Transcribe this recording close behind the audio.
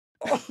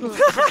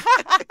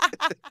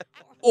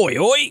Oi,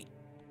 oi!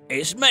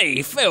 It's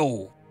me,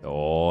 Phil.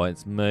 Oh,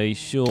 it's me,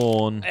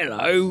 Sean.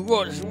 Hello.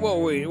 What's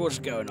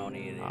going on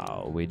here? Then?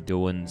 Oh, we're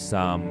doing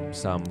some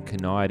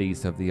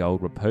cannides of the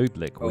old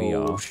Republic. We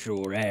are.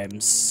 Sure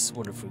ams.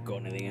 What if we've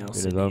got anything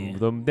else Bit in of here?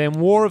 them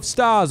War of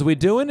Stars we're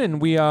doing, and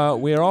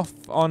we're off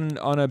on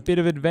a bit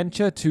of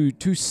adventure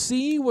to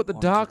see what the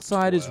dark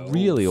side is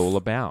really all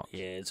about.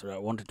 Yeah, it's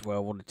right. 1 to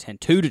 12, 1 to 10,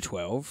 2 to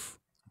 12.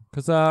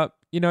 Because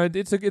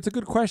it's a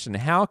good question.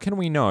 How can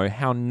we know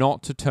how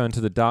not to turn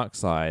to the dark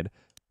side,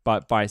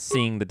 but by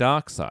seeing the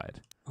dark side?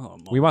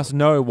 We must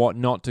know what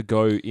not to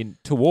go in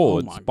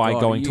towards by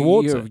going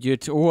towards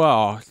it. You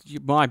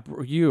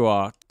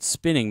are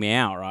spinning me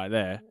out right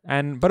there.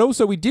 But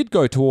also we did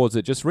go towards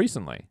it just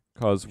recently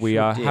because we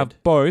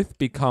have both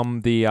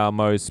become the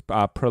most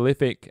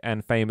prolific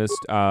and famous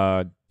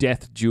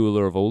death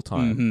jeweler of all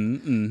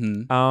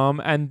time.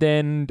 And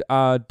then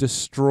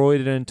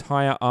destroyed an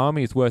entire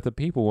army's worth of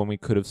people when we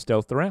could have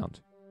stealthed around.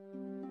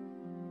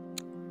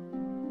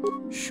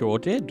 Sure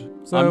did.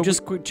 So I'm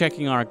just quick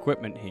checking our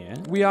equipment here.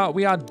 We are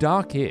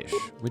darkish.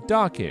 We're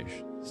darkish.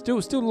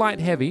 Still light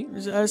heavy.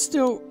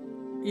 Still,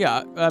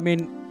 yeah. I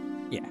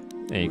mean, yeah.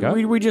 There you go.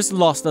 We just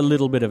lost a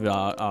little bit of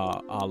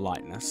our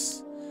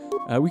lightness.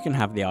 We can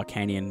have the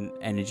Arcanian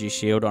energy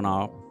shield on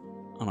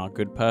our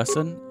good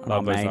person.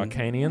 Love those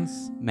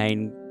Arcanians.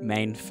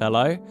 Main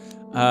fellow.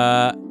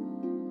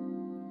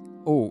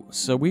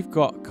 So we've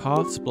got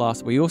Karth's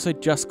Blast. We also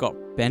just got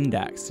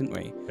Bendax, didn't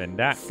we?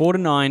 Bendax. 4 to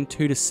 9,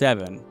 2 to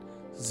 7.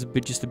 This is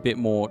just a bit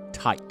more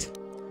tight.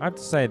 I have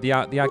to say, the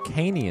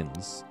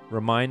Arcanians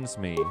reminds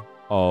me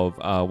of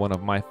one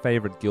of my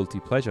favorite guilty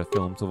pleasure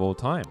films of all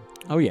time.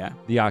 Oh yeah,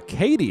 The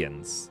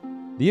Acadians,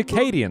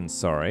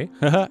 sorry,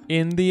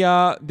 in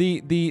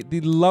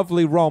the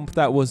lovely romp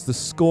that was The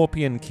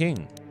Scorpion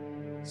King,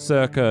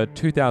 circa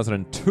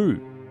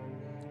 2002,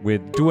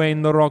 with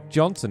Dwayne "The Rock"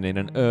 Johnson in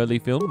an early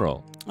film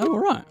role. Oh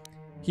right.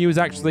 He was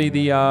actually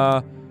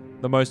the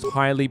most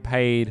highly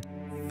paid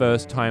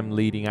first-time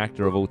leading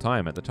actor of all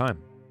time at the time.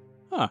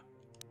 Huh.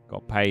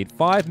 Got paid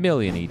 $5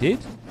 million, he did.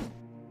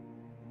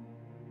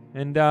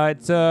 And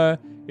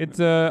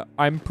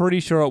I'm pretty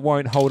sure it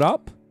won't hold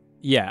up,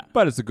 Yeah.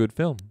 but it's a good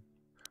film.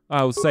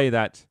 I will say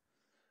that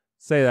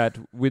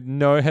with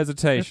no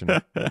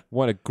hesitation.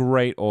 What a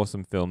great,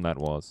 awesome film that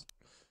was.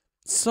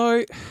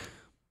 So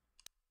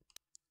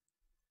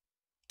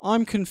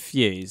I'm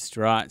confused,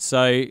 right?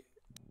 So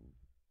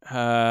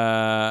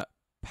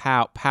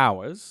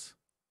powers.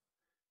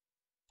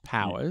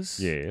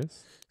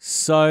 Yes.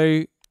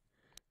 So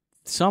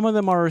some of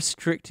them are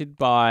restricted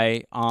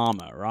by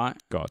armor, right?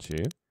 Got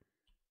you.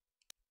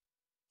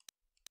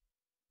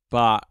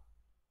 But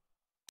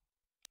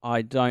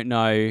I don't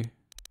know.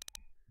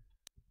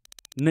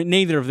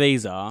 Neither of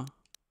these are.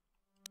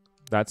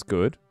 That's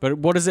good. But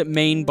what does it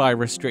mean by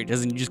restrict?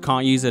 As in you just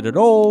can't use it at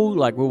all?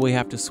 Like, will we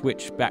have to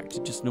switch back to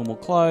just normal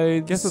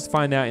clothes? Guess let's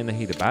find out in the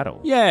heat of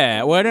battle.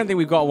 Yeah, well, I don't think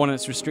we've got one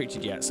that's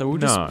restricted yet, so we'll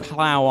just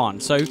plow on.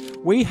 So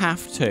we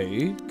have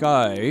to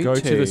go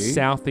to the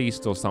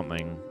southeast or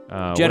something.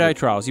 Jedi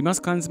trials. You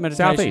must cleanse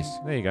meditation. Southeast.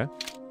 There you go.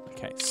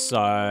 Okay,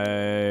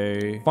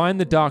 so Find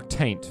the dark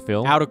taint,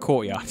 Phil. outer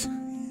courtyard.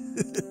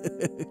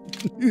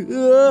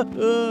 Yeah,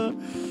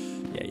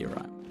 you're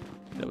right.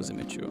 That was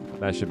immature.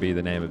 That should be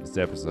the name of this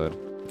episode.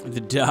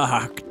 The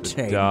dark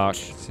taint. Dark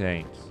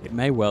taint. It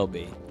may well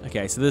be.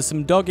 Okay, so there's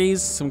some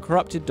doggies, some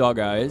corrupted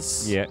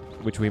doggos. Yeah,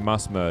 which we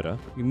must murder.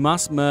 We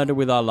must murder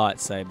with our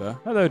lightsaber.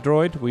 Hello,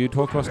 droid. Will you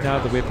talk to us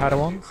now that we're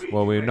Padawans?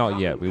 Well, we're not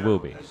yet. We will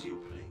be.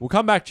 We'll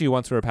come back to you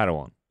once we're a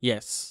Padawan.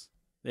 Yes.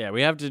 Yeah,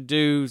 we have to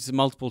do some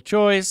multiple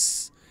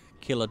choice,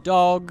 kill a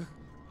dog.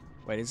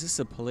 Wait, is this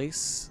a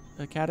police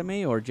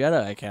academy or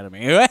Jedi academy?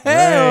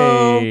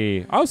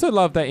 Hey! I also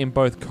love that in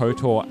both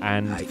KOTOR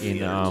and in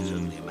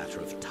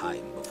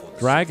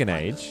Dragon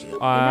Age,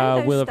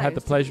 I will have had the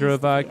pleasure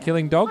of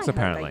killing dogs,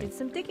 apparently. Did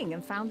some digging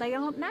and found they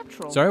aren't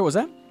natural. Sorry, what was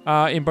that?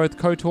 In both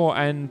KOTOR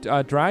and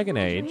Dragon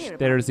Age,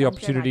 there is the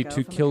opportunity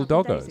to kill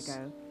doggos.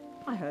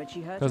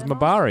 Because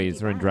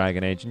Mabaris are in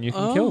Dragon Age and you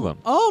can kill them.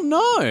 Oh,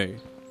 no.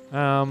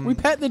 We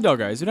pet the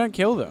doggos. We don't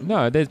kill them.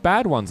 No, there's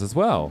bad ones as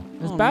well.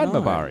 There's bad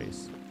no.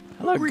 Mabaris.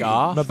 Hello,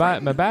 Gar.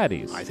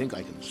 Mabaddies. I think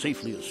I can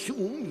safely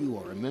assume you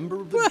are a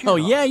member of the Well,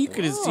 Jedi. yeah, you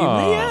could assume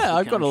me. Yeah,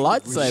 I've got a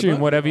lightsaber. Assume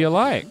whatever you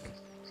like.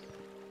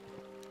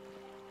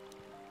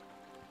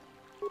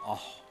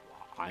 Oh,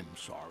 I'm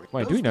sorry.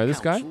 Wait, do we know this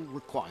guy? Does the council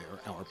require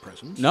our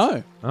presence?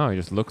 No. Oh, he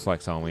just looks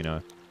like someone we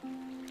know.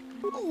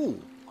 Oh,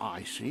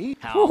 I see.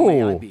 How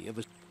may I be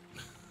of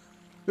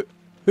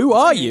Who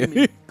are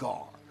you?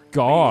 Gar.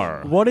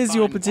 Gar. What is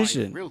your Fine wife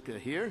petition? Rilke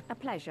here. A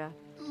pleasure.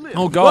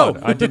 Oh, God.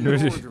 Whoa. I didn't know.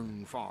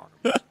 Northern farm,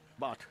 but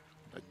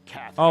the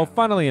cat. Oh,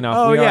 funnily enough,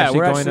 Oh, we are yeah, actually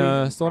we're going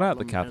actually- to sort out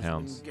the problem cat has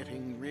hounds. been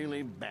getting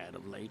really bad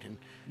of late, and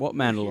What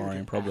we're here to Mandalorian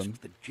ask problem?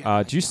 the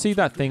Jedi Do you see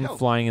that Council thing for help.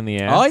 flying in the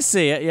air? Oh, I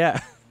see it, yeah.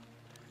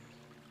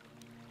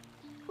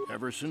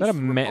 Ever since that a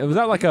the was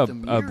that like a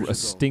Republic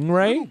years ago,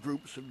 stingray little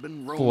groups have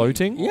been roaming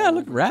floating? Yeah,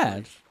 look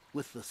rad.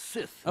 with the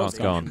Sith. Oh, it's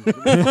gone.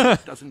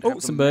 Doesn't Oh,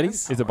 have some the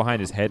birdies. Is it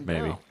behind his head,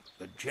 maybe? manpower.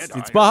 The Jedi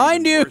It's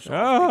behind are even you. worse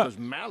off because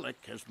Malik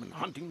has been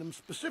hunting them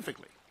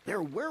specifically.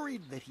 They're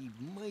worried that he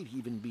might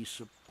even be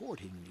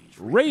supporting these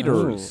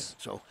Raiders.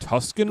 So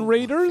Tuscan don't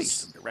want to face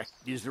Raiders? them direct.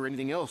 Is there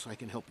anything else I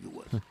can help you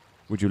with?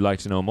 Would you like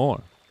to know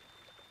more?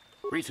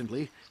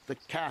 Recently, the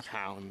cat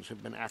hounds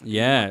have been acting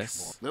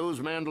Yes. much more. Those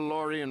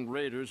Mandalorian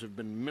raiders have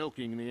been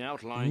milking the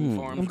outlying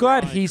farms. I'm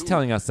glad dry, he's too.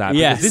 telling us that.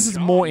 Yes. Because this is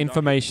more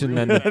information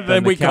than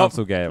the we got.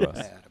 council gave us.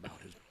 Bad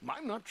about his-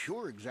 I'm not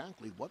sure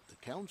exactly what the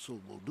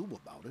council will do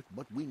about it,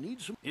 but we need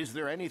some. Is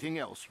there anything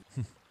else?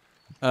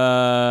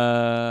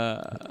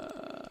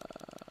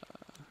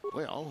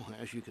 Well,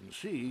 as you can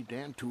see,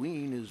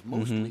 Dantooine is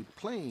mostly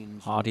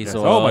plains. Hearty Yes.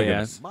 soil, Oh my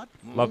yes. But,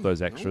 Love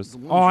those well, extras. the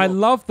ones Oh, I you're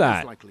love most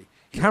that. likely-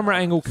 Camera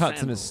you're angle the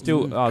cuts and it's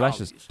Sandals still... Oh, that's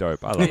just collies.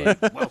 dope. I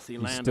love it. Wealthy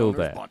He's still landowners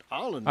there. bought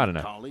Olin I don't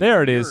know. collie,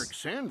 There and it is. Eric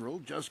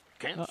Sandrel just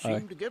can't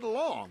seem to get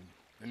along.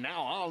 And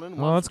now Olin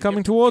Well, wants it's to coming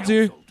get towards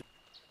you. council to-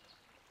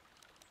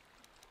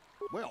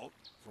 Well,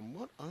 from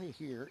what I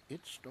hear, it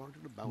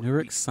started about.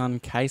 Nurik's son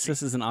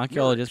Casus is an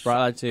archaeologist,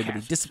 Bright too, but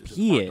he Casus is an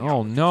disappeared.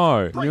 Oh,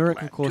 no.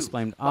 Nurik, of course,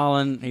 blamed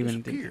Arlen.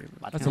 Even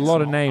That's a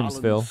lot of names,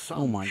 Phil.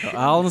 Oh my god.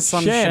 Arlen's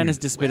son Shen. Shen has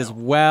disappeared as No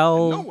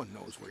well. one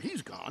knows where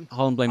he's gone.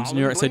 Arlen blames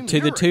Arlen Nurik. So blames to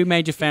the Nurik. two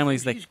major He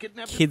families, thinks their he's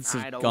kidnapped kids him.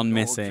 I have don't gone know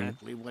missing.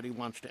 exactly what he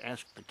wants to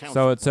ask the council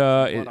So it's,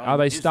 for, but, are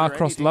they is there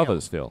star-crossed anything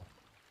lovers, else?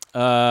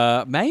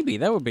 Phil? Maybe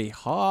that would be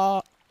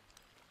hot.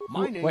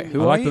 My name wait, is-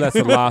 who I are like you? that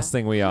that's the last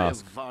thing we Live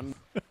ask. fun.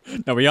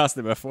 No, we asked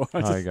it before.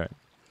 There you go.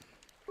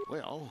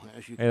 Well,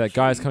 as you Hey, can that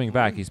guy's see, coming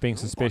back. Arlen He's being bought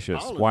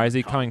suspicious. Olin Why is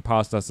he collie. coming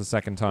past us a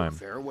second time?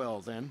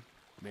 Farewell, then.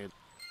 May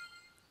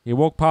He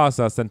walked past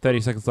us, then 30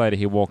 seconds later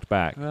he walked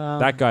back. Well,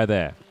 That guy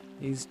there.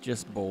 He's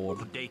just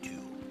bored. Day 2.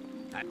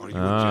 Are you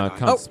Ah, a Jedi?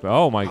 can't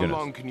spell. Oh my How goodness.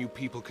 long can you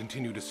people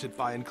continue to sit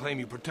by and claim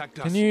you protect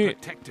us, Can you-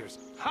 protectors?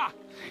 Ha!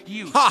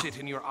 You sit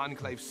in your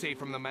enclave safe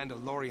from the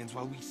Mandalorians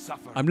while we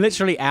suffer. I'm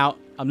literally out.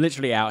 I'm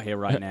literally out here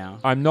right now.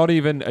 I'm not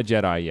even a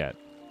Jedi yet.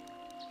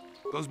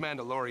 Those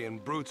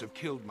Mandalorian brutes have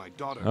killed my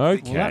daughter.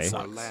 Okay. They Well, that came to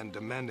our sucks. land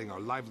demanding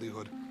our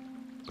livelihood.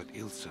 But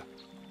Ilsa,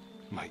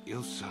 my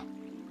Ilsa,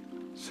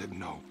 said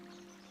no.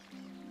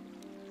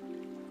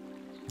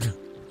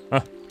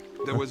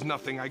 There was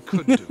nothing I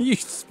could do. You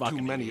Too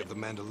fucking many of the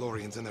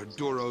Mandalorians and their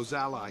Duros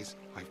allies.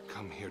 I've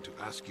come here to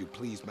ask you,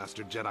 please,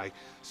 Master Jedi,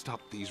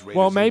 stop these raiders.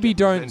 Well, and maybe get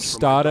don't revenge for my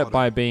start it daughter.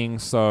 by being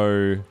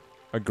so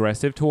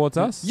aggressive towards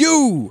us.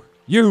 You.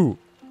 You!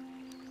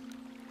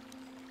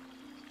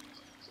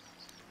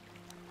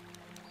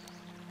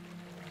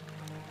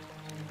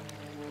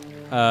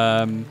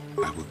 I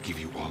will give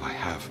you all I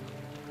have.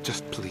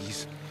 Just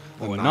please.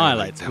 Oh,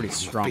 annihilate annihilate's them pretty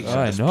from the strong. face of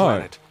I this know.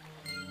 planet.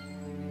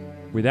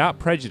 Without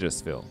prejudice,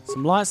 Phil.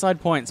 Some light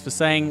side points for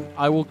saying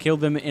I will kill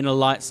them in a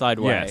light side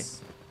way.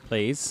 Yes.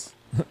 Please.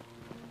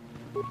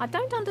 I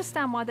don't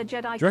understand why the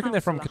Jedi you reckon they're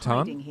from Council are Catan?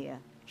 hiding here.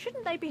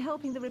 Shouldn't they be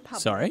helping the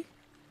Republic? Sorry.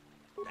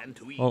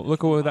 Oh,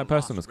 look at what that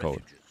person was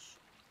called.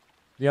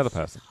 The other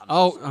person.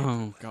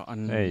 Oh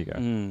god. There you go.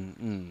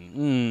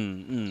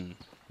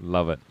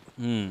 Love it.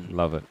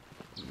 Love it.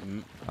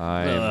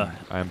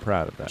 I'm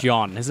proud of that.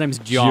 John. His name's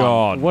John.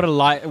 John. What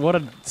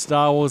a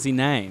Star Warsy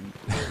name.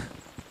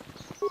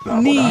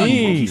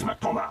 Knee.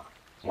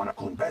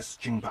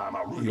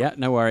 Yeah,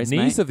 no worries,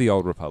 Knees mate. of the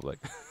Old Republic.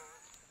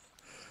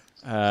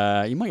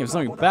 You might give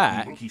something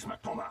back.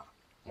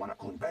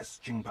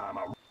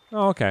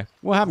 Oh, okay.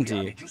 What happened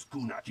to you?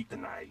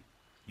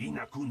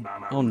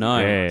 Oh no.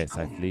 Yes,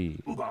 I flee.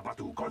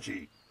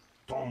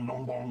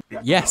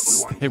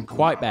 Yes, they're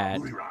quite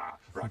bad.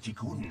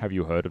 Have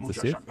you heard of the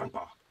Sith?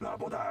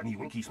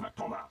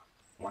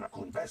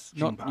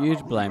 Not you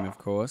to blame, of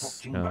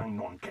course.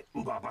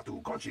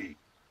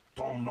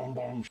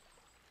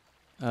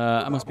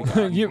 I must be.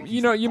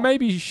 You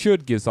maybe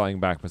should give something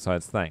back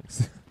besides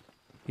thanks.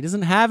 He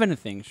doesn't have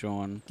anything,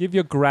 Sean. Give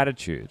your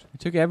gratitude. We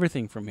took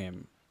everything from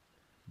him.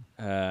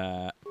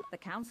 The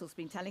Council's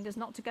been telling us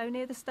not to go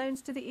near the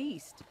stones to the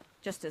east.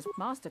 Just as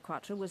Master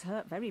Quattro was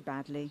hurt very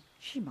badly.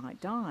 She might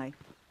die.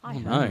 I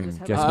heard no. it was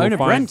her Guess Our own own we'll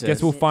find. apprentice.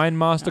 Guess we'll find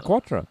Master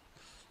Quattro.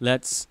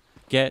 Let's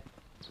get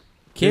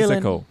killing.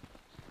 Physical.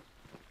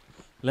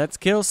 Let's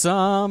kill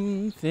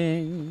some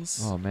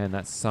things. Oh man,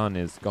 that sun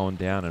is going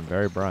down and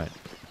very bright.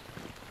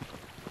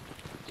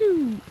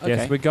 Okay.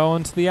 Yes, we're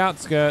going to the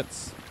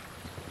outskirts.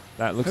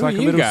 That looks Who like are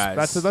a you little. guys?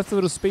 That's a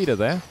little speeder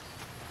there.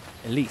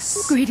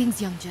 Elise.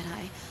 Greetings, young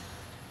Jedi.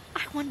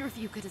 I wonder if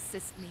you could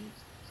assist me.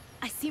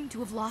 I seem to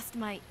have lost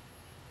my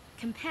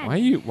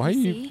companion. Why are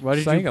you see? Why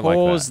did saying you it like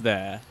pause that?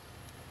 there?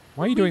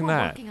 Why are you We doing were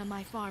that? working on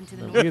my farm to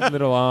the The north. weird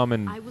little arm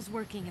and I was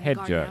working in head the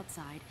garden jerk.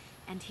 outside,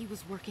 and he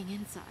was working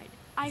inside.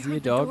 I Is he a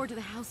heard the dog? door to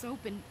the house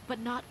open, but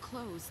not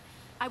close.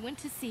 I went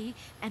to see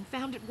and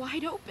found it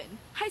wide open.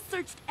 I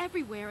searched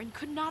everywhere and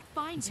could not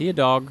find Is him. he a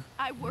dog?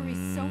 I worry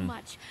so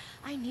much.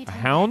 I need A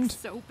him hound? back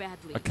so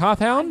badly. A Carth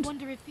hound? I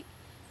wonder if he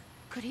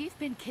could he have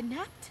been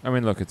kidnapped? I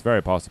mean, look, it's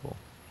very possible.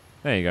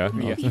 There you go.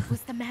 Maybe it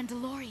was the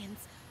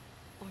Mandalorians.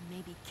 Or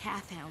maybe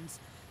Cathhounds.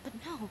 But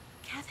no,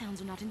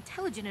 Cathhounds are not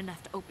intelligent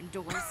enough to open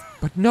doors.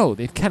 But no,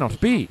 they cannot They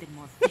be. have been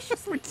more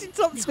vicious lately.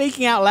 Stop No,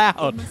 speaking out it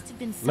loud. must have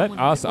been Let someone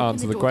us who opened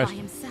answer the door by question.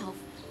 himself.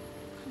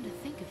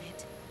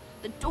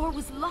 The door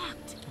was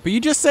locked. But you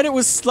just said it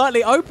was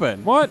slightly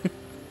open. What?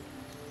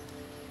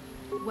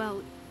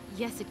 Well,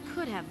 yes, it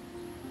could have,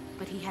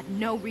 but he had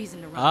no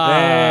reason to run.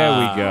 There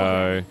we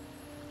go.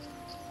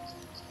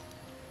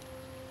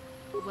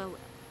 Well,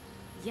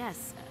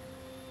 yes,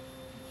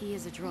 he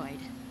is a droid,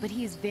 but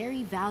he is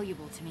very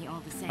valuable to me all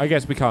the same. I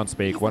guess we can't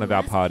speak. He's One the of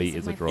our last party piece of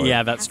is a my droid.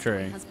 Yeah, that's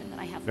cast-away true. husband that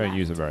I have Don't left.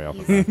 use it very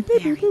often. He's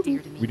very dear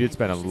to me. We did and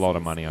spend a precious lot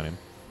of is. money on him.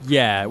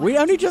 Yeah, we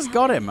only just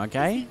got him,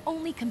 okay?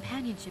 Only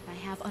companionship I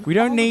have on We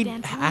don't all need of a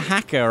Dantooine.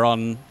 hacker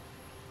on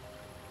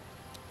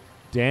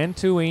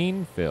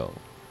Dantooine, Phil.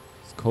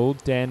 It's called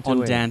Dantooine. on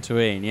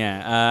Dantooine,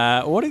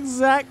 yeah. What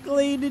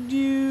exactly did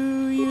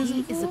you use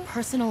He it is a for?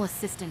 personal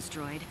assistance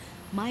droid.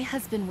 My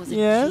husband was a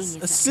Yes, genius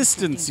at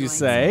assistance, constructing you droids.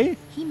 say?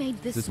 He made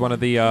this This is one of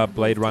the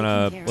Blade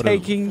Runner.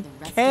 Taking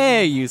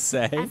care, you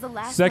say? As the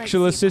last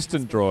Sexual legacy of my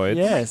assistant husband, droid.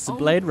 Yes, my own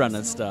Blade Runner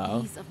personal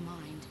style. peace of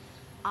mind.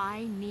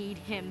 I need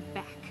him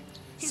back.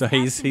 His So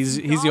he's absence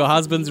your dawns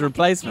husband's me like a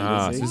replacement, Ah,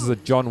 is so he? this is a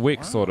John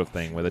Wick sort of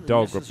thing where the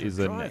dog is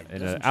in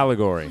an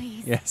allegory.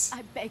 Please, Yes.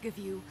 I beg of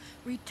you,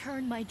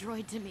 return my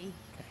droid to me.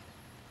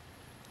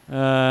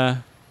 Yeah,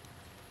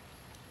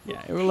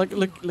 well,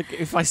 look,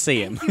 if I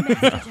see him. Thank you,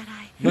 Master Jedi.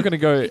 I'm not going to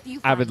go If you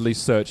find avidly him,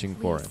 searching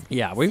for him. please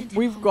Yeah, send him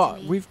we've home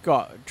to me.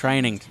 got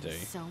training to Thank do.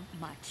 you so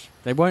much.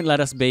 They won't let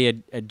us be a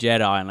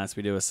Jedi unless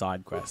we do a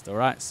side quest, all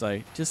right?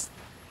 So just,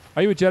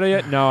 Are you a Jedi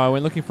yet? No, I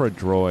went looking for a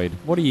droid.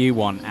 what do you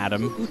want,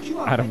 Adam?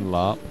 Adam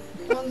Larp.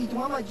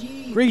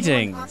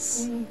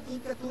 Greetings. You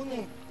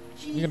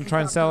going to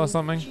try and sell us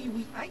something?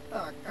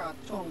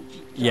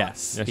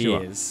 Yes, Yes, he you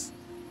are. is.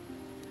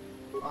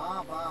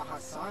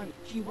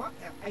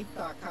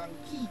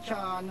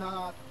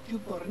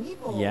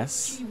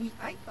 Yes.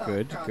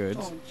 Good, good.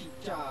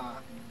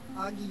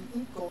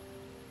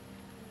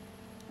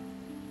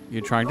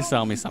 You're trying to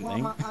sell me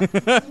something.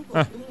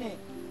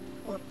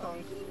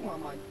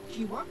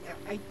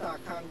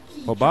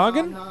 For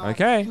bargain?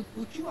 Okay.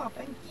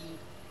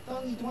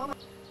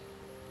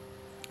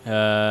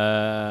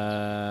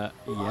 Yeah,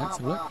 let's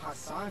have a look.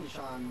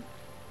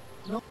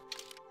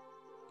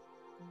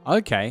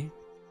 Okay,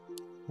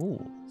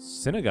 Ooh,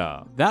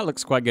 Synagar. that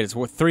looks quite good. It's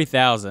worth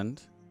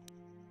 3,000.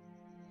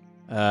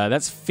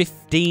 That's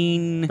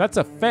 15. That's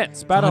a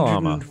Fetz battle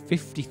armor.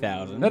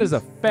 150,000. That is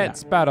a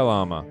Fetz battle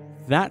armor.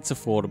 That's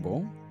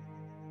affordable.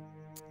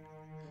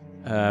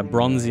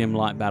 Bronzium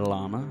light battle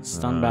armor,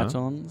 stun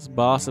batons,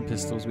 Barca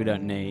pistols we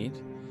don't need.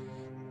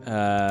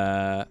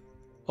 Oh,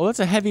 that's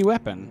a heavy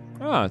weapon.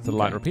 Ah, it's a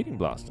light Okay. repeating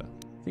blaster.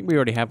 I think we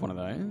already have one of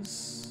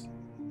those.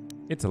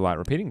 It's a light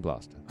repeating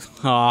blaster.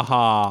 Ha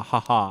ha ha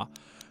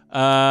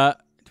ha.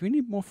 Do we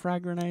need more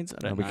frag grenades? I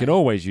don't And know. we can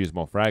always use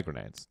more frag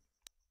grenades.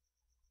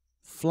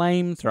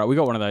 Flamethrower. We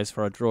got one of those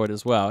for our droid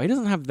as well. He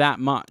doesn't have that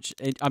much.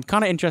 I'm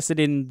kind of interested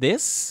in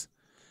this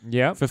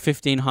Yep. for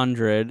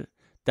 1,500.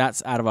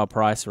 That's out of our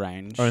price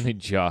range. Only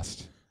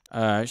just.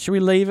 Should we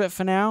leave it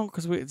for now?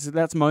 Because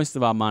that's most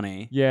of our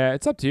money. Yeah,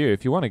 it's up to you.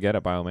 If you want to get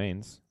it, by all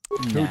means. Who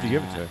would you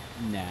give it to?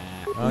 Nah.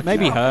 Okay.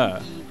 Maybe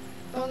her.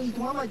 Do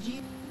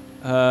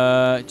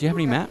you have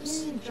any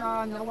maps?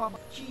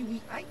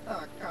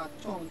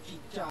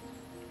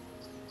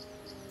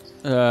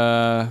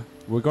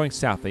 We're going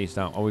southeast,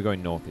 aren't we? Or we're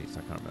going northeast.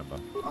 I can't remember.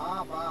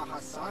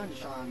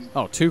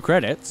 Oh, 2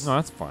 credits. No,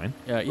 that's fine.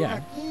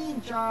 Yeah.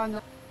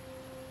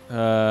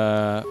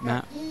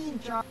 Map.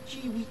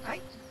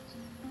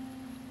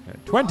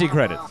 20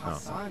 credits. No.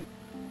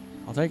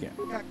 I'll take it.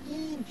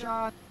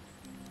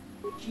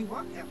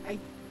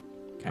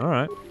 All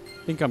right.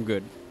 I think I'm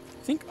good.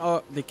 I think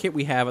the kit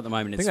we have at the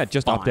moment I is think I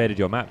just fine. updated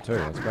your map too.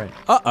 That's great.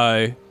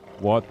 Uh-oh.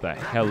 What the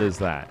hell is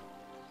that?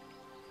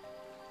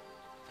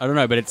 I don't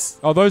know, but it's...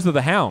 Oh, those are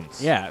the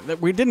hounds. Yeah,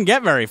 we didn't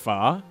get very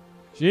far.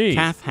 Jeez.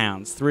 Cath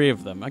hounds, 3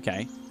 of them.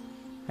 Okay.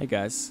 Hey,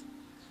 guys.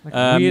 Like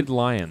weird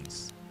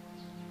lions.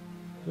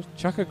 Just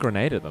chuck a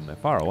grenade at them. They're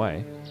far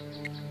away.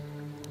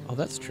 Oh,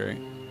 that's true.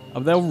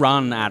 Oh, they'll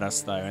run at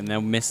us, though, and they'll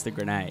miss the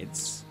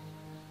grenades.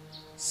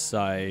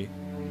 So,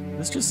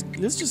 let's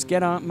just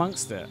get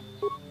amongst it.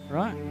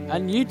 Right?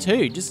 And you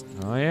too. Just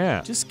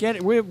get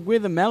it. We're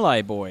the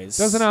melee boys.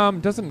 Doesn't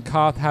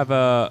Karth have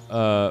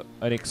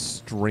an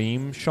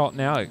extreme shot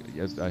now?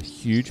 A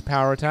huge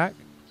power attack?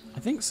 I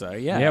think so,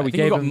 yeah. Yeah, I we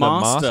think gave got him the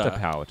master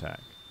power attack.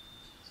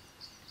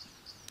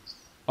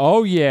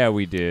 Oh yeah,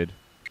 we did.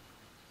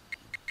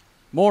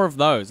 More of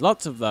those.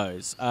 Lots of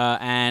those.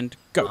 And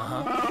go.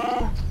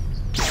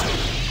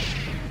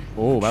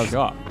 Oh, that was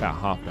Shot. about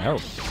half the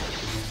health.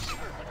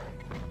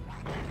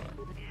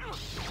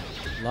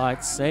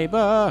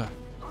 Lightsaber.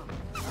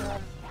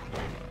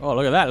 Oh,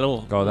 look at that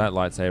little... God, that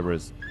lightsaber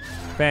is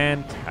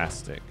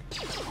fantastic.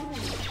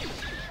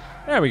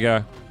 There we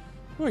go.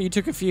 Oh, you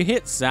took a few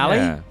hits, Sally.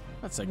 Yeah.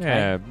 That's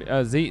okay.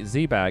 Yeah,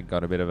 Z-Bag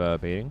got a bit of a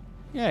beating.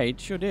 Yeah, he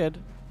sure did.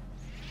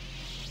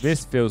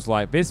 This feels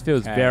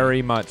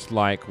very much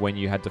like when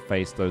you had to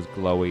face those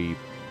glowy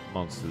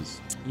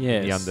monsters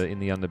Yes. in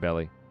the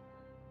underbelly.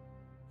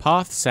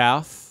 Path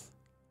south.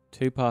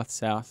 2 paths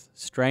south.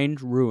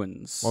 Strange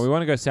ruins. Well, we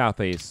want to go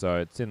southeast, so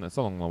it's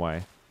along the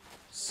way.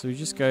 So we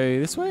just go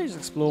this way, just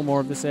explore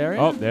more of this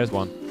area. Oh, there's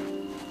one.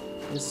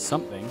 There's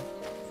something.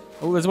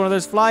 Oh, there's one of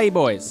those flyy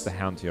boys. It's the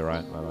hound to your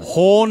right, by the way.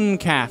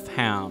 Horncalf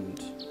hound.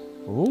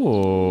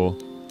 Ooh.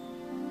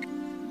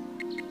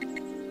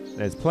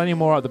 There's plenty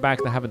more at the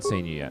back that haven't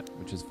seen you yet,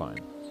 which is fine.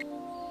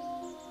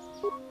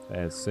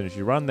 As soon as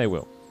you run, they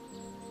will.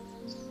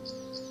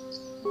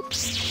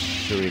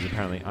 Chewie is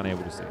apparently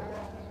unable to see it.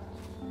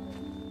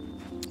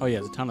 Oh yeah,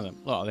 there's a ton of them.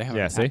 Oh, they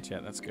haven't attacked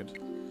yet. That's good.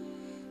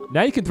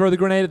 Now you can throw the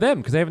grenade at them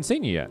because they haven't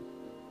seen you yet.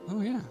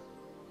 Oh yeah.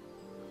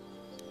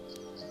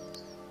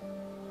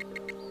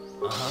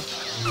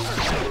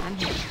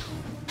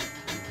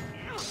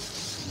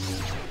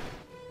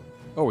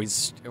 Oh,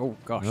 he's... Oh,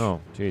 gosh. Oh,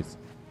 jeez.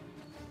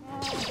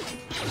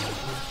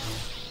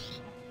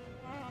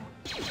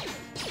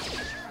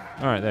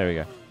 All right, there we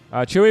go.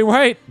 Chewie,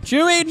 wait!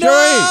 Chewie,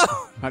 no!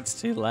 That's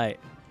too late.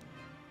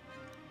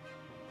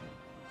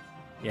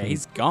 Yeah,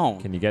 he's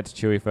gone. Can you get to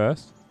Chewie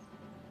first?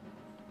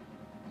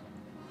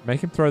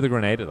 Make him throw the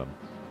grenade at them.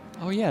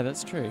 Oh, yeah,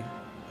 that's true.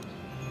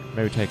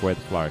 Maybe take away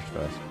the flourish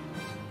first.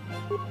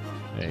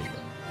 There you go.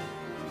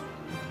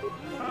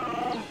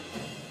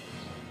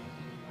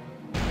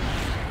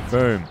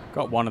 Boom.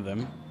 Got one of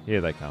them.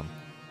 Here they come.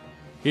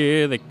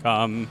 Here they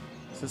come.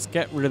 So let's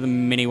get rid of the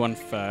mini one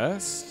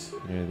first.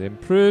 Yeah, the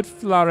improved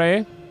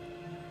flurry.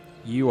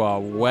 You are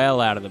well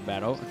out of the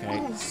battle.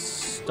 Okay,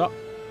 stop.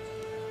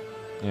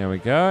 There we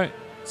go.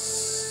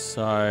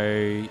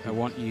 So I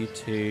want you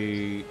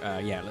to...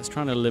 yeah, let's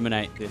try and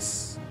eliminate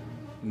this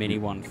mini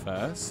one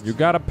first. You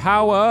got a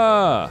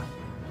power!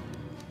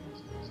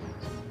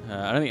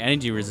 I don't think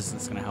energy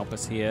resistance is going to help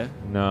us here.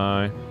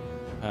 No.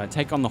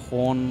 Take on the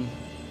horn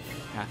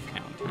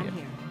half-hound here.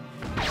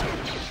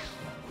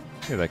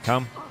 Here they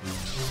come.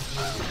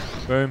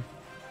 Boom.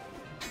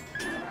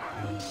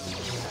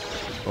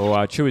 Oh,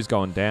 Chewie's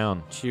going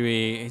down.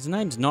 Chewie. His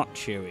name's not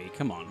Chewie.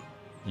 Come on.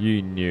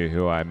 You knew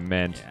who I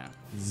meant. Yeah.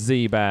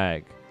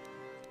 Z-Bag.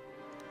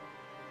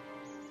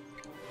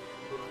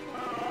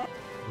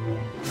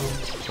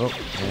 Oh,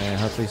 yeah,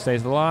 hopefully he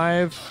stays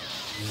alive.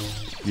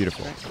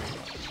 Beautiful.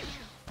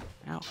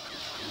 Ow.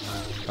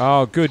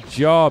 Oh, good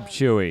job,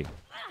 Chewie.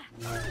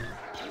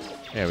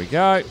 There we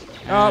go.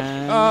 Up,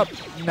 up.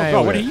 Oh, Nailed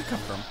God, where it. did you come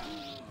from?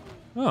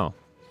 Oh.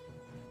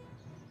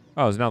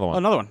 Oh, there's another Oh, one.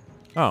 another one.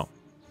 Oh.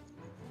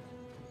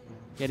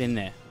 Get in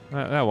there.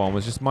 That one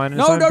was just minding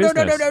No, his own no, no,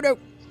 business. no, no, no, no.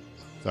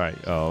 Sorry.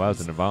 Oh, that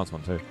was an advanced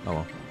one too. Oh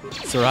well.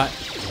 It's all right.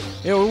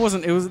 It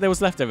wasn't. It was. There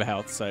was leftover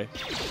health, so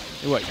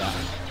it worked out.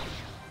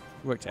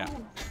 It worked out.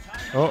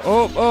 Oh,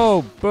 oh,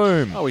 oh!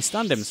 Boom. Oh, we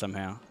stunned him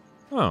somehow.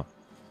 Oh.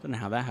 Don't know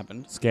how that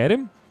happened. Scared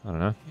him? I don't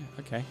know. Yeah,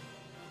 okay.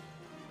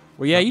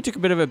 Well, yeah, you took a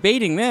bit of a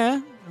beating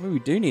there. I mean, we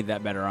do need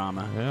that better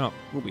armor. Yeah.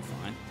 We'll be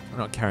fine. I'm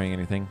not carrying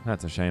anything.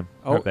 That's a shame.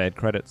 Oh. Hope they had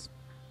credits.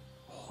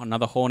 Oh,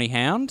 another horny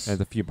hound.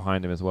 There's a few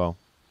behind him as well.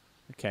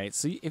 Okay,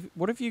 so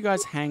what if you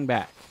guys hang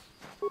back?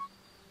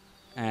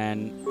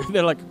 And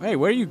they're like, hey,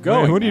 where are you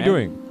going, Hey, what are you man?"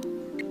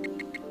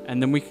 doing?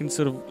 And then we can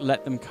sort of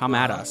let them come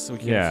at us so we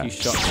can get Yeah. a few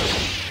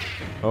shots.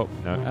 Oh,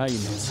 no. Oh, you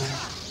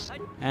missed.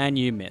 And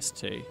you missed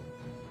too.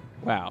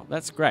 Wow,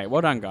 that's great.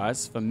 Well done,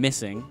 guys, for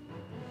missing.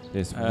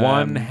 There's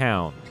one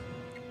hound.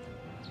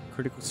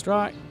 Critical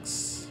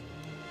strikes.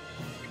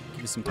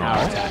 Give you some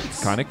power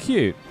attacks. Kind of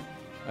cute.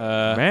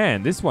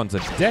 Man, this one's a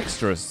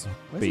dexterous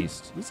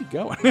beast. Where's he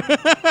going?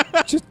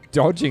 Just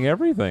dodging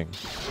everything.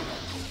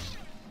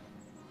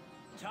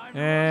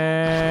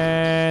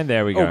 And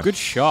there we go. Oh, good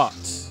shot.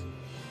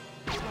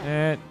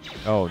 And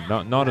oh,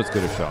 not as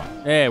good a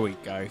shot. There we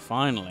go,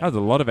 finally. That was a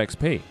lot of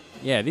XP.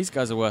 Yeah, these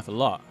guys are worth a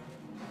lot.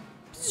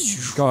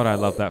 God, I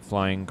love that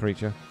flying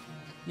creature.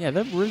 Yeah,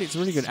 it's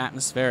really good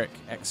atmospheric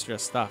extra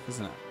stuff,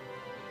 isn't it?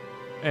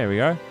 There we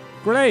go.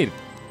 Grenade.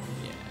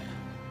 Yeah.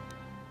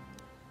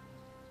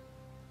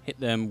 Hit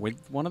them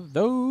with one of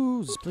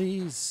those,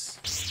 please.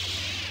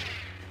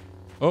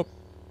 Oh.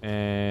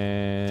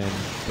 And...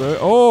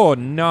 oh,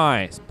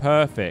 nice.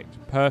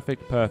 Perfect.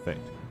 Perfect,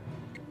 perfect.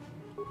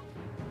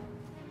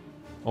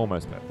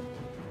 Almost perfect.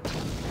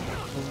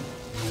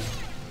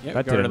 Yep,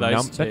 That got rid of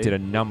those that did a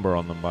number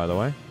on them, by the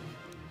way.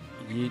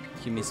 You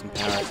give me some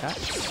power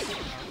attacks.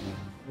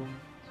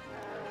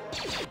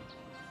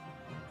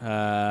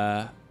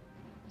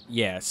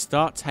 Yeah,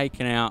 start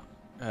taking out...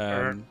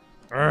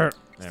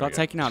 start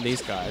taking out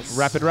these guys.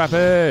 Rapid,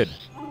 rapid.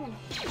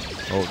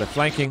 Oh, they're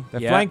flanking. They're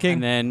flanking.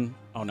 And then...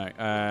 Oh, no.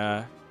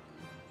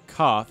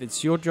 Karth,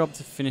 it's your job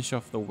to finish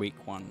off the weak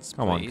ones,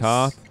 Come on, please.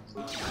 Karth.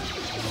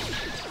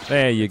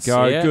 There you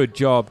go. see it. Good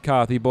job,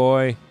 Karthy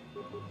boy.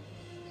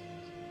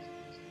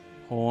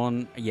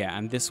 Horn. Yeah,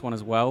 and this one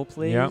as well,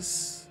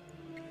 please.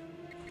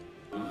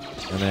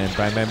 And then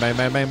bang, bang, bang,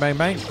 bang, bang, bang,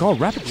 bang. God,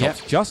 rapid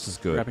shot's just as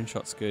good. Grabbing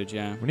shot's good,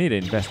 yeah. We need to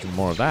invest in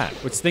more of that.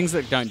 Which things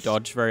that don't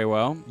dodge very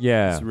well.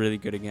 Yeah. It's really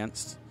good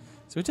against.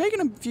 So we're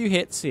taking a few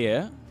hits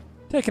here.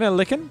 Taking a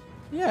licking.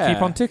 Yeah.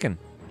 Keep on ticking.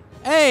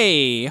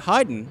 Hey,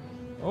 hiding.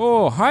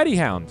 Oh, Heidi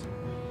Hound.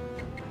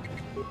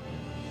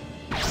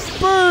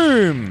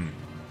 Boom!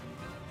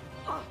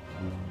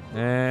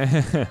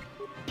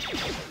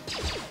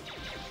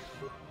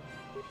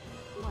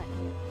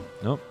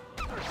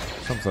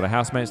 Some sort of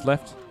housemates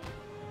left.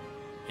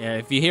 Yeah,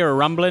 if you hear a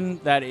rumbling,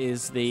 that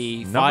is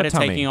the fighter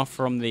taking off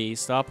from the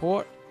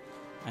starport,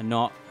 and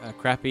not a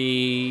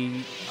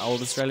crappy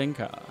old Australian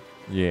car.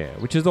 Yeah,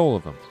 which is all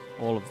of them.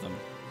 All of them.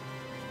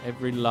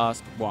 Every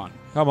last one.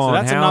 Come on, so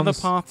that's hounds. another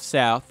path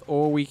south,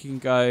 or we can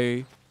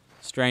go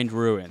Strange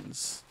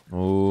Ruins.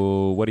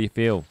 Ooh, what do you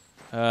feel?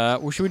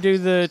 Well, should we do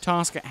the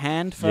task at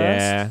hand first?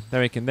 Yeah,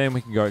 then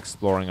we can go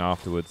exploring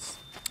afterwards.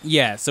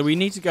 Yeah, so we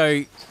need to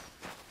go...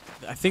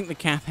 I think the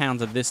Cath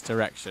Hounds are this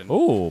direction.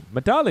 Ooh,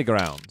 Medali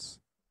Grounds.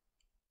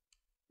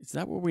 Is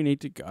that where we need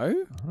to go?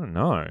 I don't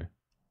know.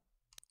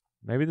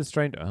 Maybe the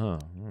strange...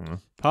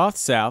 Path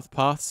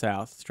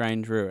south,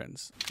 Strange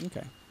Ruins.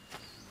 Okay.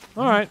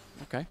 All right.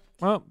 Okay.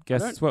 Well,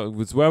 guess it's where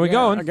we're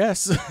going. I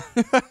guess.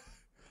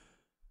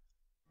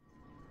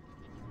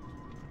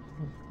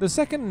 The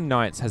second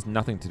Knights has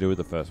nothing to do with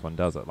the first one,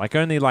 does it? Like,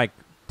 only, like,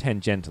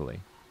 tangentially.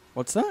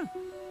 What's that?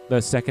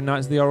 The second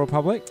Knights of the Old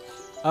Republic?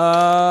 It's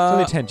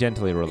only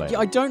tangentially related. Yeah,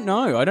 I don't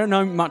know. I don't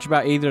know much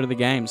about either of the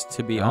games,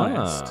 to be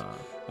honest.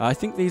 I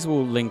think these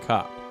will link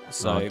up.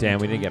 So oh, damn,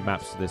 we didn't get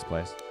maps to this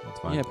place. That's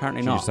fine. Yeah,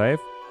 apparently Should not. you save?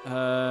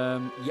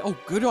 Yeah, oh,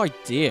 good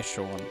idea,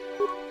 Sean.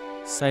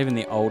 Saving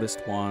the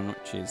oldest one,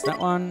 which is that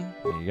one.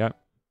 There you go.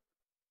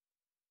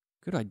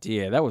 Good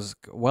idea. That was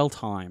well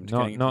timed.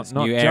 Not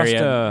new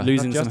area,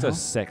 losing just some a health.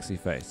 sexy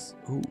face.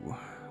 Ooh,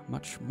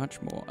 much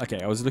more. Okay,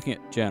 I was looking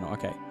at journal.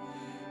 Okay,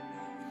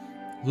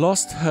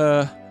 lost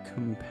her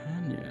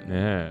companion.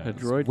 Yeah. Her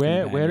droid.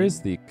 Where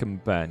is the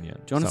companion?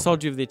 John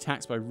told you of the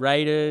attacks by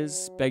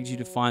raiders. Begged you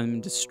to find them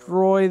and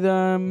destroy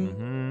them.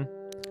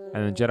 Mm-hmm.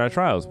 And then Jedi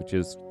Trials, which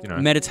is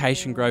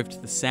Meditation Grove to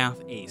the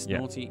southeast.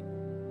 Yeah.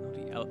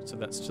 So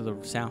that's to the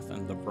south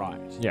and the right.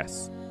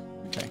 Yes.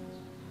 Okay.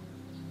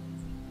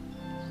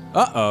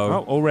 Uh-oh.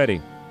 Oh,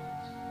 already.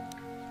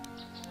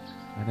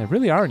 And they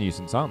really are a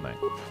nuisance, aren't they?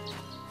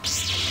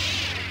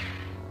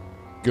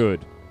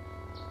 Good.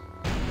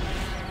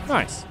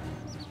 Nice.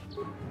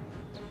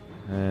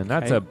 And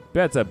that's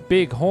a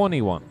big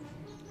horny one.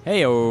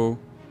 Heyo.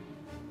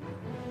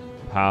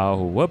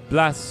 Power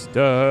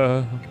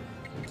Blaster.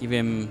 Give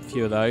him a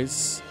few of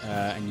those,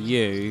 and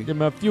you. Give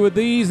him a few of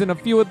these and a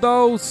few of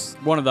those.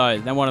 One of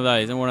those, then one of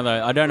those, and one of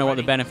those. I don't know what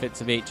the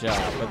benefits of each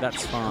are, but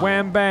that's fine.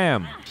 Wham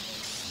bam.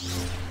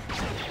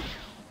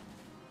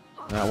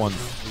 That one's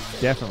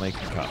definitely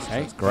concussed.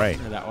 Okay, That's great.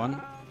 That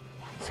one.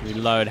 So we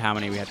load how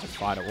many we had to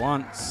fight at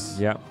once.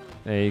 Yep.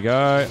 There you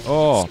go.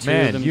 Oh, Just two of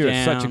man, them you're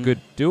down. such a good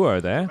duo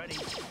there.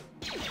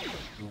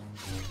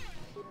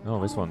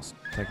 Oh, this one's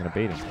taking a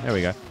beating. There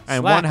we go.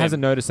 And Slap one him.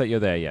 hasn't noticed that you're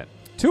there yet.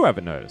 Two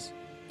haven't noticed.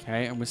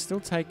 Okay, and we're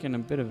still taking a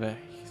bit of a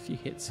few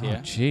hits Oh, here.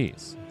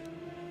 jeez.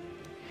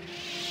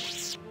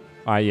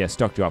 Yeah,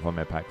 stocked you up on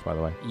med packs, by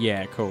the way.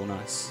 Yeah, cool,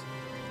 nice.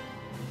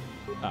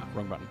 Ah,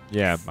 wrong button.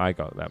 Yeah, I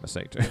got that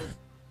mistake too.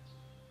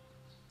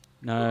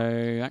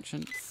 No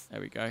action.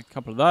 There we go. A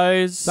couple of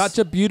those. Such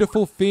a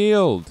beautiful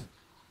field.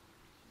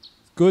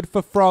 Good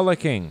for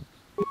frolicking.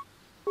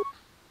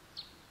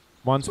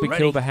 Once we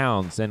kill the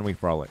hounds, then we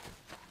frolic.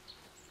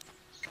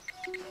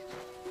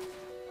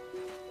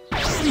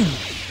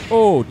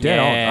 Oh, dead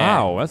Yeah.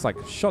 on. Ow, that's like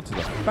a shot to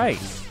the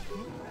face.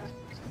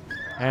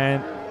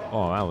 And,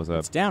 that was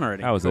It's down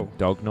already. a Cool.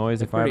 dog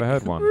noise if I ever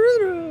heard one.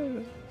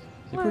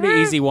 They're pretty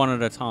easy one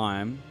at a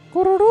time.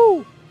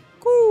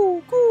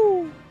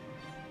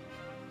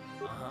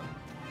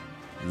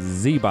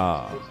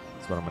 Zeba.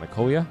 That's what I'm going to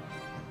call you.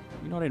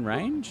 You're not in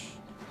range?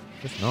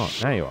 Just not.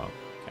 Now you are.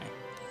 Okay.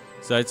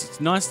 So it's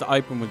nice to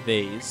open with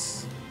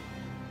these.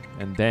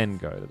 And then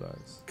go to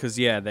those. Because,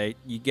 yeah,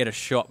 you get a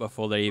shot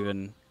before they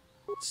even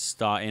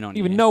start in on you.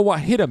 Even know what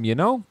hit them, you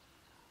know?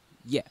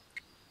 Yeah.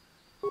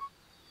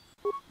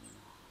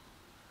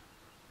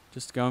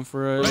 Just going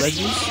for a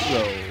legends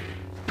roll.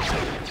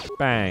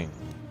 Bang.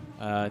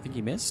 I think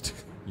he missed.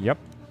 Yep.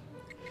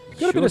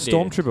 Got a bit of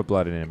Stormtrooper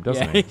blood in him,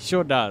 doesn't Yeah, he? he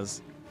sure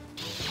does.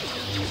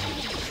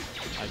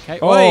 Okay.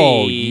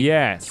 Oh, Oi!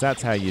 yes.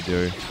 That's how you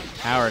do.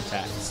 Power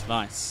attacks.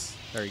 Nice.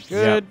 Very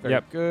good.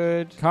 Very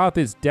good. Karth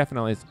is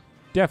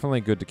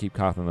definitely good to keep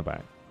Karth in the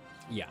back.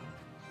 Yeah.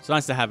 It's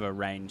nice to have a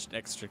ranged,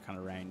 extra kind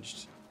of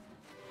ranged.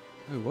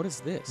 Oh, what is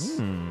this?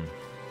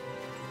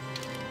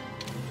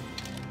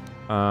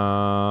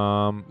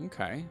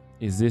 Okay.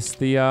 Is this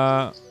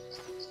the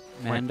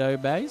Mando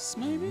base,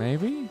 maybe?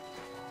 maybe?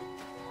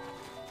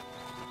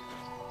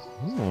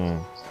 Ooh.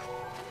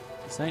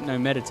 This ain't no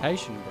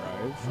meditation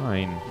grove.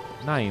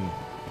 Nine.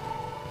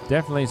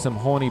 Definitely some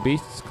horny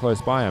beasts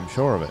close by, I'm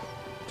sure of it.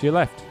 To your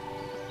left.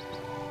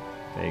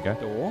 There you go.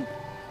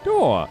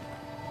 Door.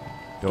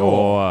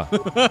 Oh.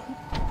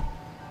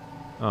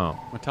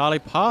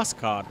 Matali pass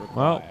card required.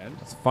 Well,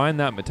 let's find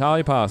that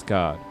Matali pass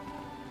card.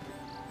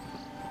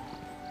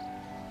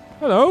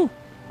 Hello.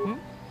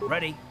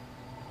 Ready.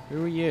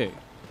 Who are you?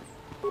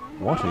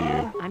 What are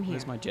you? I'm here.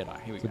 Where's my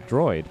Jedi? Here we It's a go.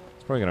 droid.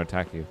 It's probably going to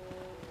attack you.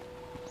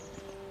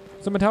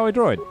 It's a Matali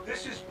droid.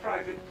 This is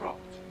private property.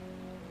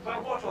 By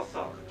what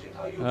authority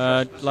are you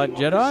trespassing Like on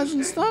Jedis this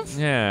and land? stuff?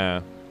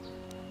 Yeah.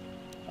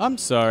 I'm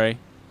sorry.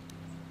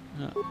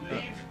 Leave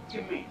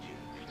immediately.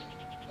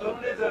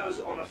 Only those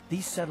on a...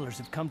 These settlers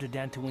have come to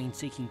Dantooine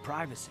seeking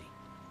privacy.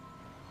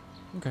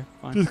 Okay,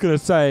 fine. Just gonna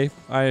say,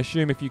 I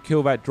assume if you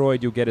kill that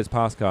droid, you'll get his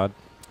pass card.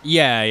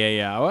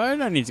 Yeah. Well, I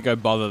don't need to go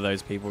bother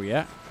those people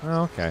yet.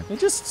 Oh, okay. They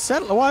just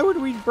settle. Why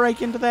would we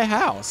break into their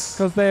house?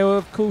 Because they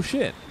have cool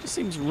shit. It just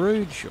seems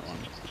rude, Sean.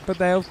 But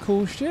they have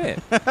cool shit.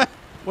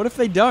 What if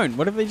they don't?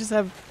 What if they just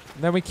have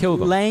Then we kill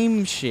them.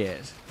 lame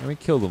shit? And we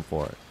kill them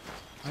for it.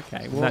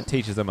 Okay, And well, that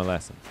teaches them a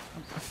lesson.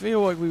 I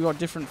feel like we've got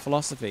different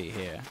philosophy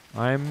here.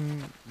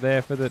 I'm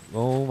there for the...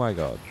 Oh, my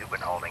God. You've been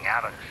holding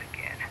out on us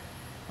again.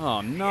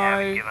 Oh, You haven't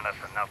no. given us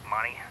enough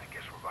money. I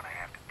guess we're gonna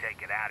have to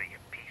take it out of you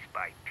piece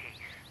by piece.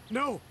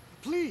 No,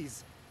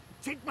 please.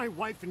 Take my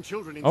wife and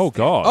children instead. Oh,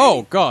 God.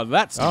 Oh, God,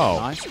 that's not Oh.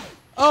 nice.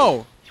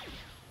 Oh.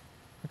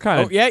 Kind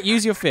Oh, of... yeah,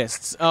 use your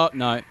fists. Oh,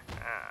 no.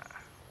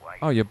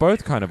 Oh, you're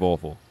both kind of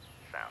awful.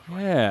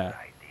 Yeah.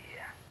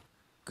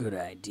 Good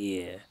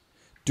idea.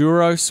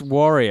 Duros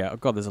Warrior. Oh,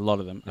 God, there's a lot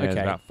of them. Yeah, there's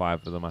Okay. about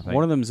 5 of them, I think.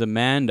 One of them's a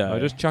Mando. Oh,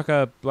 just chuck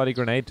a bloody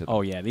grenade to them.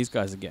 Oh, yeah, these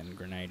guys are getting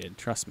grenaded.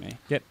 Trust me.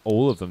 Get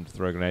all of them to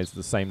throw grenades at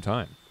the same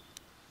time.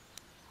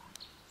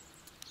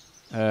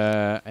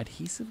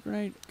 Adhesive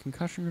grenade?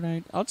 Concussion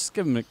grenade? I'll just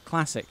give them a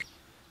classic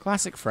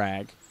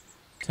frag.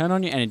 Turn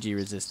on your energy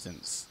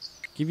resistance.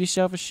 Give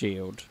yourself a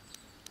shield.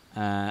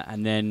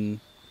 And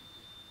then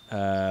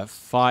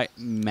fight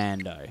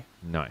Mando.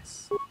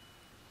 Nice.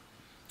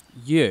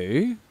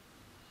 You...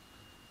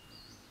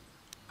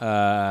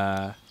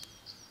 fight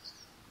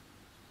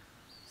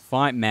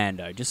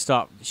Mando. Just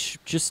start...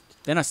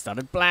 then I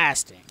started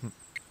blasting.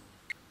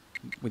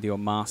 With your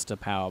Master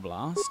Power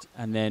Blast.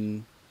 And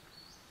then...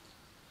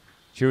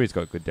 Chewie's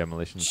got good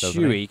demolition, doesn't he?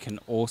 Chewie can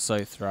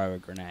also throw a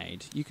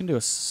grenade. You can do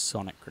a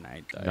sonic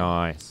grenade, though.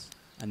 Nice.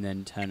 And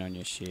then turn on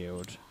your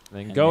shield.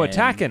 Then And go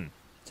attacking.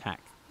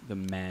 Attack the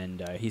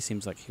Mando. He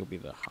seems like he'll be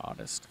the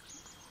hardest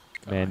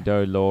guy.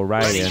 Mando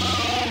Lorian.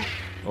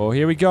 Oh,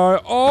 here we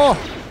go. Oh!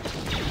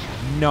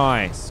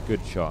 Nice.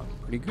 Good shot.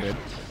 Pretty good.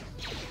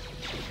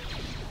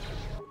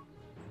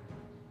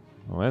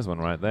 Oh, there's one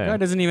right The guy there.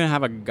 doesn't even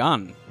have a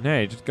gun. No,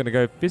 you're just going to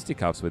go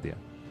fisticuffs with you.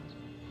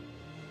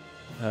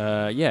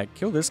 Yeah,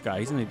 kill this guy.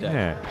 He's only dead.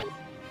 Yeah.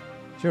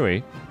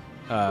 Chewie.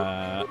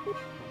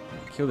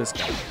 Kill this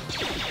guy.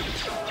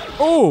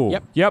 Oh!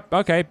 Yep.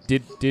 Okay.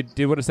 Did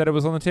what it said it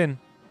was on the tin.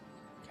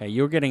 Okay,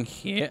 you're getting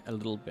hit a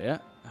little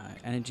bit.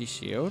 Energy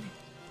shield.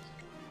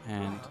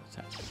 And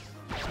attack.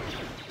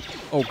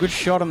 Oh, good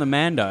shot on the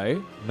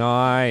Mando.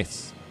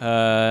 Nice.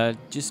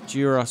 Just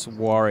Duros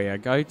Warrior.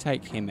 Go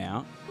take him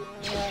out.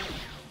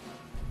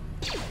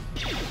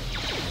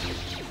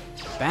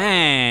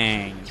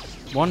 Bang!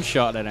 One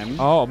shot at him.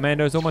 Oh,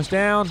 Mando's almost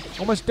down.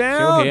 Almost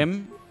down. Kill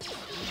him.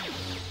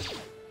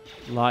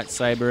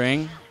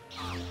 Lightsabering.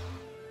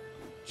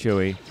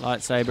 Chewie.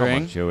 Lightsabering. Come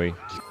on, Chewie.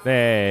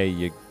 There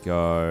you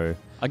go.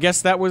 I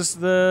guess that was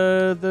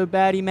the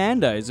baddie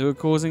Mandos who were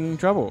causing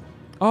trouble.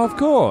 Oh, of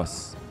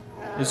course.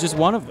 It was just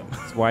one of them.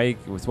 That's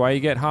why you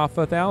get half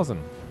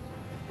 1,000.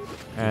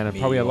 And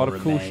probably a lot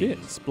of cool shit.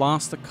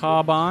 Blast the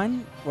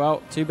carbine.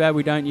 Well, too bad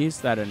we don't use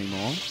that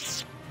anymore.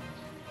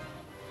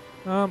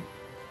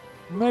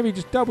 Maybe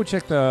just double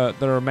check the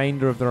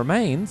remainder of the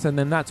remains, and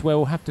then that's where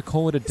we'll have to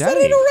call it a day. Is that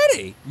it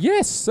already?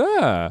 Yes,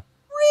 sir.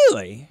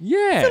 Really?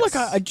 Yes. I feel like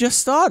I just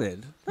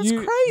started. That's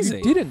crazy.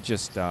 You didn't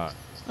just start.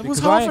 It was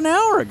half an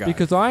hour ago.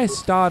 Because I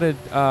started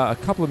a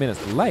couple of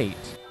minutes late,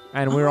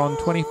 and we're on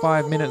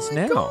 25 minutes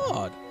now.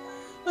 God.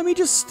 Let me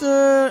just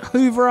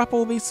hoover up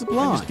all these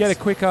supplies. And just get a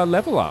quicker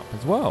level up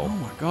as well. Oh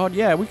my God,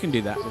 yeah, we can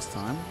do that this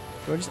time.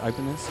 Do I just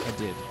open this? I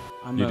did.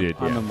 I'm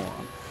a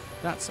moron.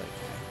 That's okay.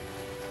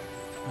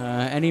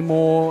 Any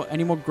more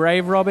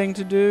grave robbing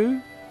to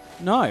do?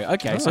 No.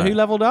 Okay, so who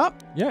leveled up?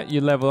 Yeah,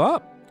 you level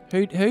up.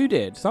 Who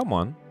did?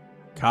 Someone.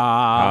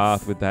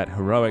 Karth. With that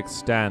heroic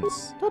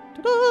stance.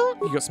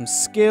 You got some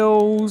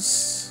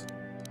skills.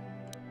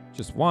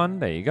 Just one.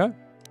 There you go.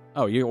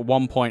 Oh, you got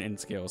 1 point in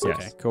skills. Yes.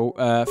 Okay, cool.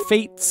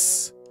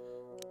 Feats.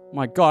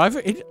 My God,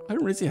 I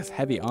don't really see has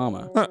heavy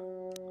armor. Huh.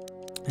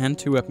 And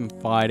 2-weapon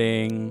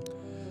fighting.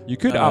 You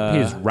could up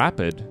his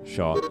rapid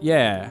shot.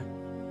 Yeah.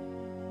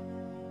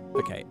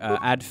 Okay,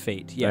 add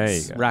feat. Yes, There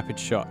you go. rapid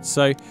shot.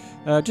 So,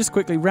 just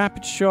quickly,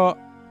 rapid shot,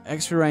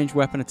 extra range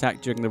weapon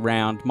attack during the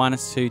round,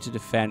 -2 to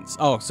defense.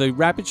 Oh, so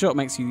rapid shot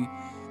makes you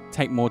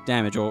take more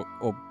damage or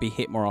be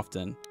hit more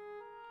often.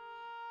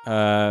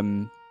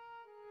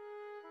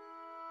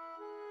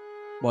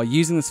 While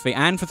using this feat,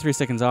 and for 3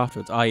 seconds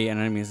afterwards, i.e. an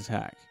enemy's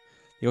attack.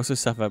 You also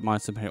suffer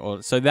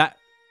 -2. So that,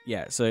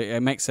 yeah, so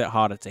it makes it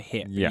harder to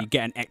hit. But Yeah. you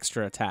get an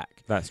extra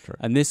attack. That's true.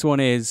 And this one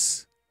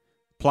is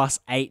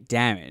 +8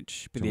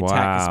 damage, but the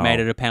attack is made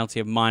at a penalty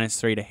of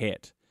 -3 to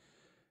hit.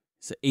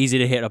 So easy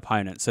to hit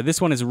opponent. So this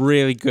one is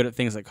really good at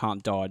things that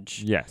can't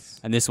dodge. Yes.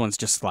 And this one's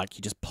just like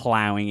you're just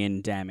plowing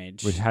in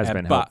damage. Which has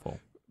been helpful.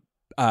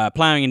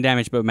 Plowing in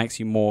damage, but it makes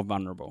you more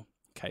vulnerable.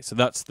 Okay, so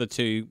that's the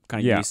two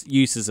kind of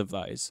uses of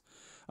those.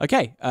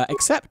 Okay,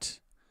 accept.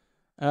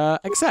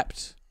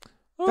 Accept.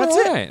 That's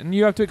it. And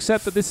you have to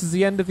accept that this is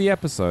the end of the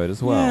episode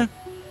as well. Yeah.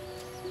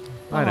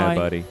 I know, Bye.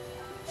 buddy.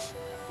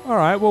 All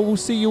right, well, we'll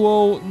see you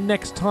all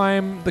next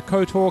time the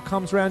KOTOR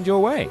comes round your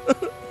way.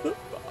 Bye.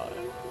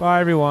 Bye,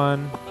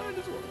 everyone.